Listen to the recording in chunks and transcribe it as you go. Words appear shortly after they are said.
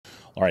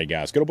All right,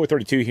 guys, Good Old Boy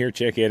 32 here.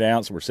 Check it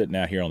out. So we're sitting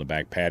out here on the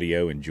back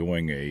patio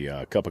enjoying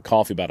a cup of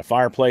coffee by the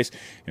fireplace,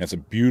 and it's a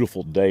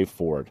beautiful day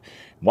for it.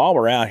 While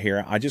we're out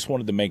here, I just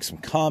wanted to make some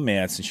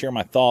comments and share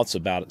my thoughts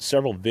about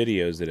several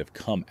videos that have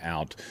come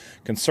out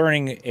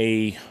concerning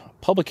a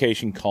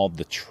publication called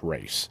The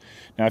Trace.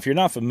 Now, if you're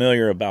not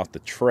familiar about The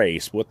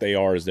Trace, what they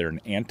are is they're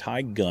an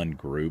anti-gun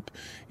group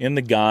in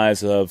the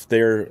guise of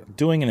they're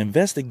doing and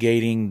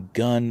investigating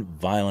gun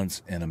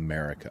violence in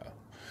America.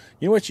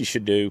 You know what you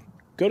should do?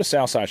 Go to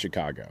Southside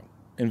Chicago.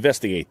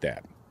 Investigate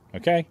that.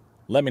 Okay?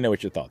 Let me know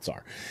what your thoughts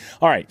are.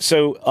 All right.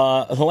 So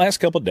the last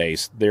couple of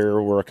days,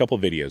 there were a couple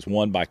of videos,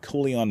 one by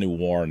Coolion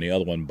Noir and the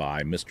other one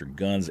by Mr.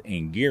 Guns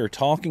and Gear,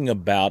 talking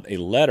about a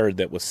letter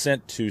that was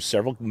sent to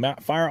several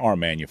firearm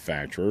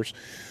manufacturers,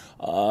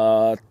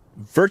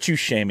 virtue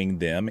shaming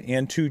them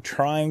into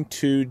trying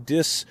to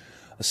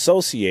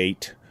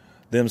disassociate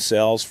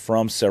themselves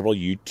from several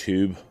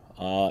YouTube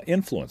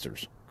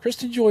influencers.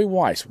 Kristen Joy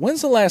Weiss,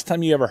 when's the last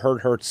time you ever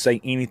heard her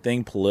say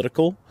anything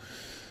political?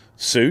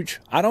 Such,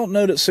 I don't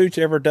know that Such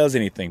ever does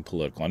anything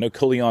political. I know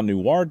Coolion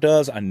Noir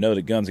does. I know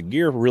that Guns and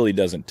Gear really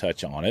doesn't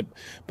touch on it.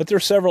 But there are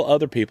several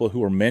other people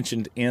who are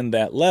mentioned in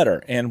that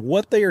letter. And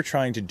what they are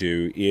trying to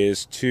do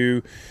is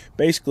to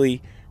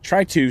basically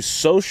try to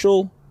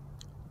social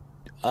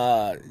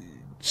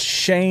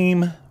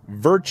shame,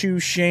 virtue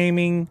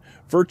shaming,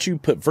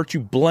 virtue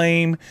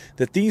blame,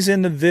 that these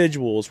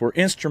individuals were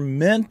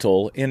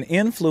instrumental in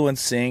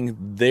influencing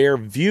their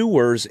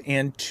viewers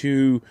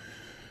into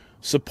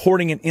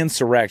supporting an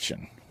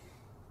insurrection.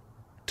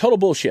 Total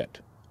bullshit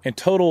and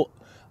total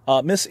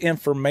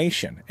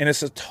misinformation. And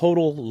it's a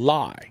total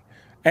lie.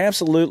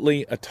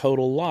 Absolutely a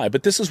total lie.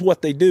 But this is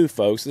what they do,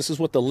 folks. This is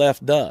what the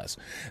left does.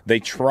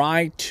 They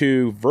try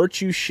to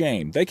virtue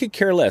shame. They could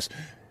care less.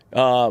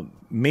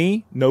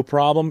 Me, no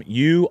problem.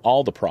 You,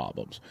 all the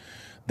problems.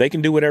 They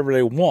can do whatever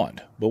they want,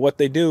 but what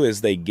they do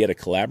is they get a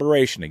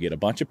collaboration. They get a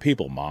bunch of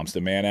people. Moms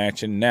Demand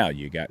Action Now.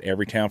 You got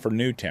Everytown for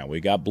Newtown. We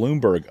got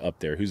Bloomberg up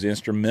there, who's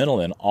instrumental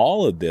in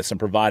all of this and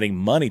providing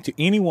money to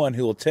anyone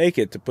who will take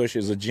it to push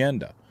his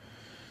agenda.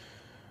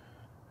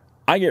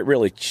 I get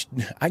really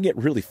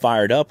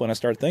fired up when I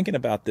start thinking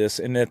about this,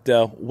 and that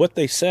what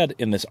they said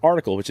in this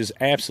article, which is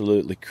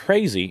absolutely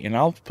crazy, and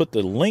I'll put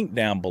the link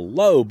down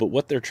below. But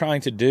what they're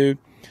trying to do,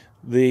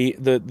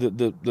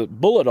 the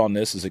bullet on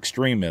this is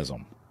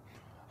extremism.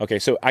 Okay,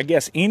 so I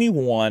guess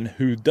anyone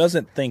who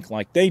doesn't think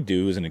like they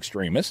do is an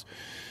extremist.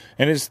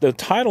 And the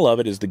title of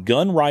it is The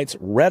Gun Rights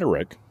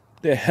Rhetoric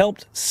That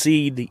Helped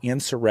Seed the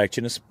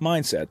Insurrectionist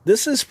Mindset.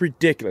 This is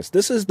ridiculous.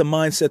 This is the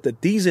mindset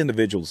that these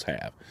individuals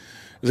have.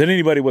 Is that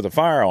anybody with a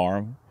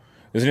firearm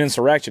is an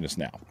insurrectionist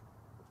now.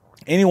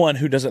 Anyone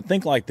who doesn't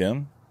think like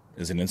them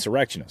is an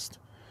insurrectionist.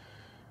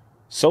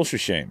 Social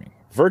shaming,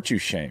 virtue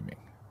shaming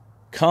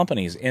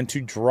companies into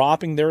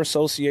dropping their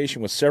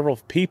association with several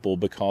people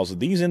because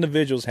these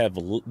individuals have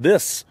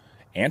this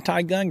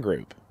anti-gun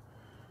group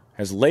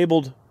has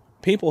labeled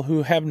people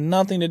who have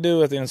nothing to do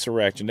with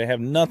insurrection. They have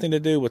nothing to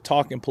do with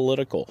talking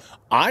political.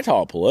 I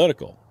talk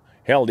political.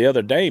 Hell, the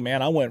other day,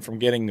 man, I went from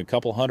getting a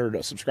couple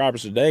hundred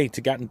subscribers a day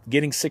to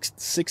getting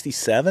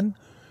 67,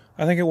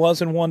 I think it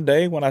was, in one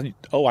day when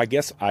I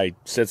guess I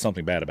said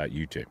something bad about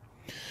YouTube.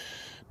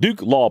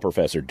 Duke law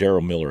professor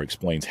Daryl Miller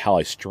explains how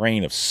a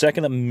strain of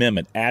Second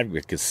Amendment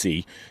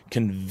advocacy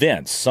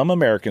convinced some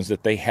Americans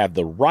that they have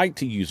the right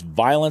to use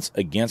violence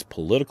against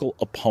political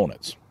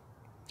opponents.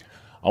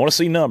 I want to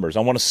see numbers.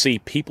 I want to see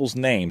people's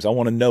names. I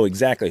want to know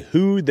exactly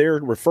who they're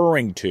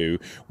referring to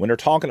when they're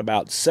talking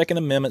about Second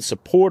Amendment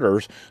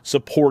supporters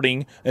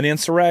supporting an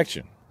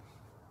insurrection.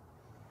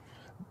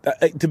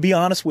 To be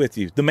honest with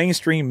you, the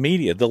mainstream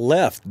media, the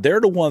left, they're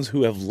the ones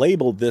who have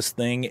labeled this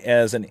thing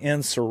as an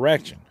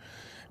insurrection.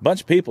 A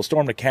bunch of people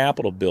stormed the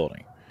Capitol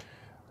building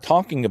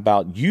talking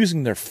about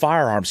using their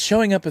firearms,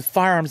 showing up with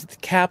firearms at the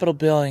Capitol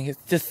building.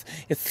 It's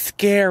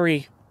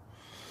scary.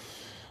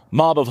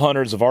 Mob of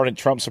hundreds of ardent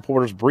Trump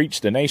supporters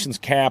breached the nation's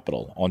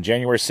Capitol on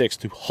January 6th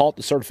to halt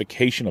the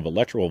certification of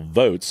electoral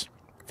votes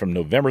from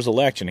November's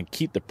election and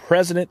keep the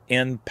president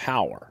in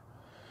power.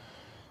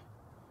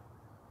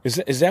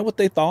 Is that what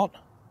they thought?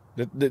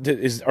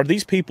 Are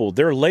these people,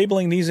 they're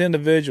labeling these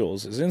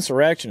individuals as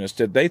insurrectionists,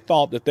 that they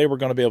thought that they were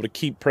going to be able to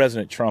keep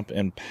President Trump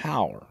in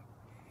power.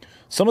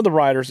 Some of the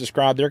writers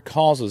described their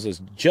causes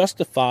as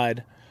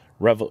justified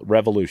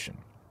revolution.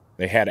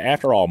 They had,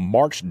 after all,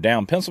 marched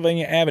down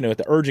Pennsylvania Avenue at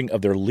the urging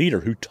of their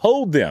leader, who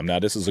told them, now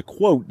this is a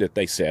quote that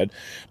they said,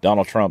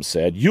 Donald Trump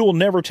said, "You will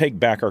never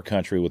take back our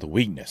country with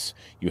weakness.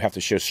 You have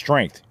to show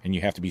strength, and you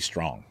have to be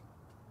strong."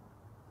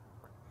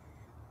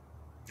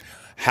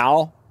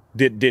 How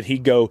did he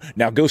go,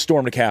 now go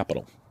storm the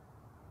Capitol?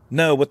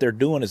 No, what they're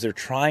doing is they're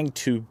trying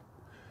to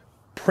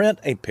paint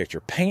a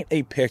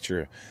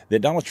picture that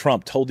Donald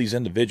Trump told these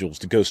individuals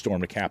to go storm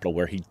the Capitol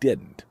where he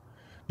didn't.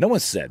 No one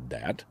said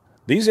that.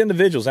 These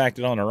individuals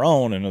acted on their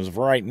own, and as of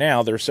right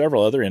now, there are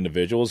several other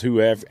individuals who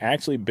have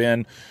actually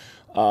been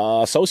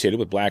associated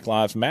with Black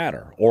Lives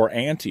Matter or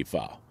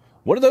Antifa.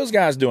 What are those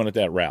guys doing at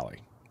that rally?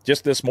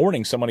 Just this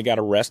morning, somebody got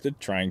arrested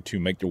trying to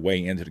make their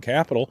way into the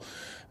Capitol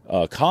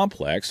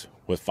complex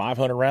with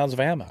 500 rounds of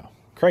ammo.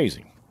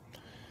 Crazy.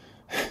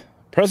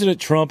 President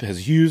Trump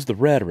has used the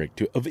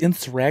rhetoric of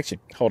insurrection.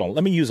 Hold on,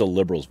 let me use a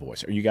liberal's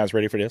voice. Are you guys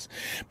ready for this?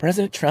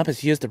 President Trump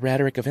has used the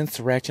rhetoric of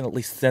insurrection at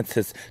least since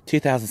his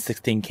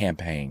 2016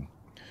 campaign.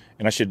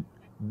 And I should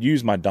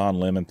use my Don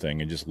Lemon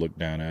thing and just look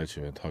down at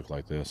you and talk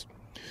like this.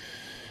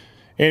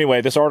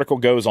 Anyway, this article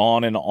goes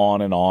on and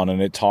on and on,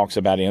 and it talks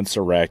about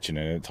insurrection,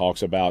 and it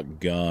talks about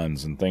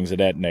guns and things of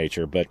that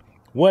nature. But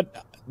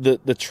what the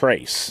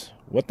trace,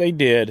 what they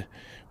did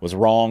was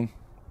wrong.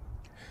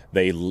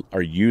 They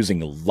are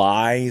using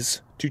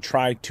lies to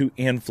try to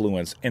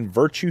influence and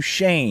virtue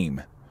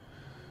shame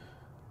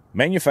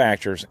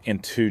manufacturers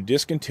into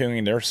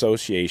discontinuing their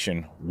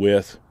association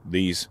with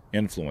these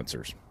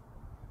influencers.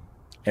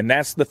 And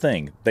that's the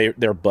thing.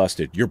 They're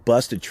busted. You're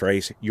busted,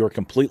 Trace. You're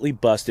completely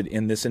busted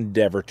in this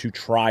endeavor to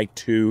try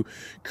to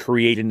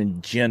create an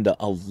agenda,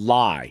 a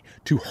lie,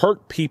 to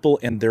hurt people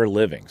in their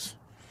livings.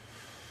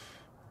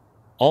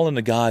 All in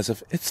the guise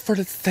of, it's for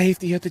the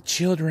safety of the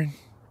children.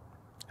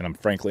 And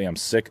I'm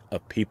sick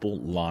of people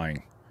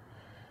lying.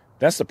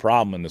 That's the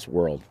problem in this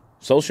world.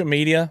 Social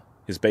media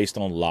is based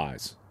on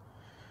lies.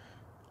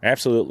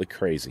 Absolutely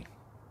crazy.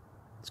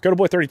 Let's go to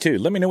Boy 32.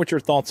 Let me know what your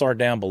thoughts are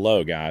down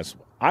below, guys.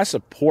 I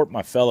support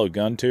my fellow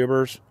gun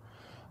tubers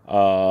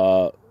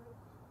to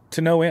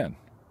no end.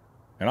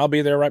 And I'll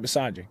be there right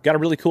beside you. Got a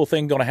really cool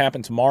thing going to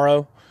happen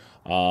tomorrow.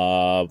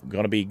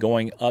 Going to be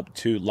going up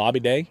to Lobby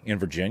Day in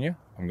Virginia.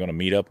 I'm going to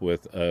meet up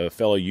with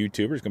fellow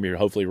YouTubers. Going to be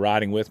hopefully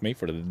riding with me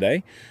for the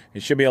day.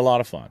 It should be a lot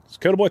of fun. It's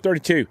Coda Boy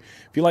 32.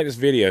 If you like this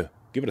video,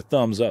 give it a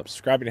thumbs up.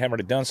 Subscribe if you haven't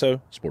already done so.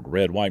 Support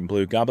red, white, and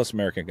blue. God bless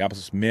America. God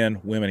bless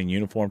men, women in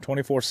uniform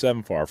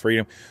 24/7 for our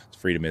freedom.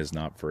 Freedom is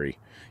not free.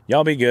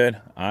 Y'all be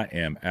good. I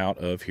am out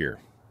of here.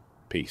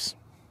 Peace.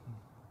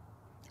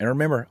 And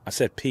remember, I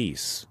said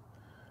peace.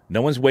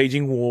 No one's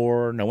waging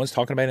war. No one's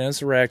talking about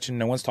insurrection.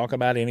 No one's talking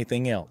about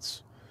anything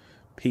else.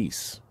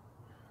 Peace.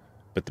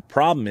 But the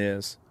problem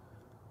is,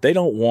 they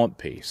don't want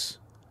peace.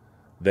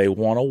 They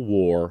want a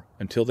war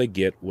until they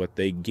get what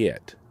they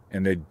get.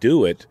 And they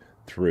do it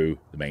through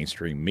the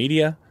mainstream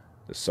media,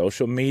 the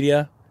social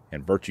media,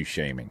 and virtue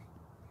shaming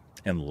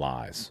and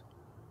lies.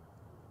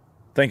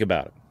 Think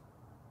about it.